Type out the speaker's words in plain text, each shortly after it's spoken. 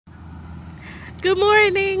Good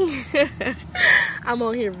morning. I'm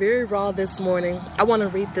on here very raw this morning. I want to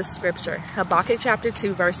read this scripture. Habakkuk chapter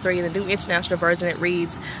 2 verse 3 in the New International Version. It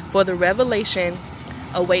reads, "For the revelation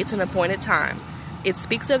awaits an appointed time. It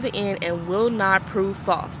speaks of the end and will not prove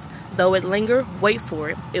false. Though it linger, wait for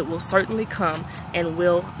it. It will certainly come and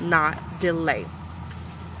will not delay."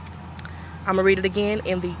 I'm going to read it again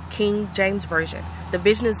in the King James Version. "The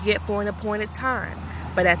vision is yet for an appointed time,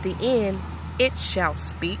 but at the end it shall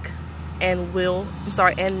speak and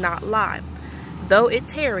not lie. Though it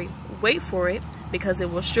tarry, wait for it, because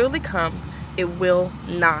it will surely come. It will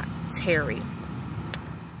not tarry."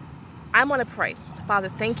 I'm going to pray. Father,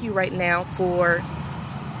 thank you right now for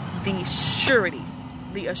the surety,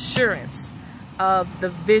 the assurance of the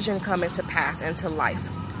vision coming to pass and to life.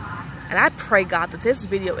 And I pray, God, that this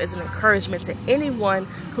video is an encouragement to anyone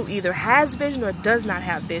who either has vision or does not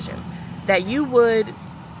have vision, that you would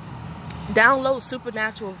download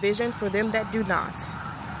supernatural vision for them that do not.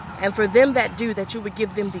 And for them that do, that you would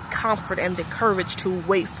give them the comfort and the courage to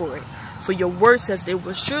wait for it. For your word says it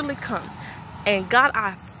will surely come. And God,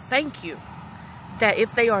 I thank you that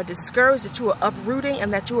if they are discouraged, that you are uprooting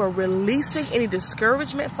and that you are releasing any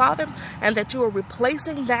discouragement, Father, and that you are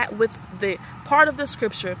replacing that with the part of the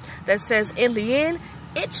scripture that says, in the end,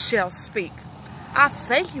 it shall speak. I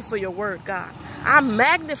thank you for your word, God. I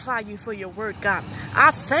magnify you for your word, God.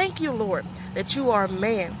 I thank you, Lord, that you are a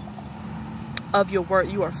man of your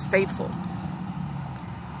word. You are faithful.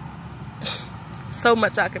 So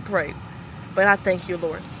much I could pray, but I thank you,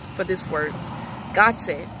 Lord, for this word. God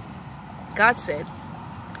said,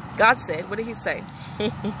 what did he say?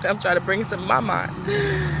 I'm trying to bring it to my mind.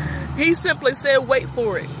 He simply said, wait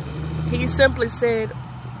for it. He simply said,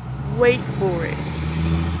 wait for it.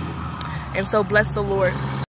 And so bless the Lord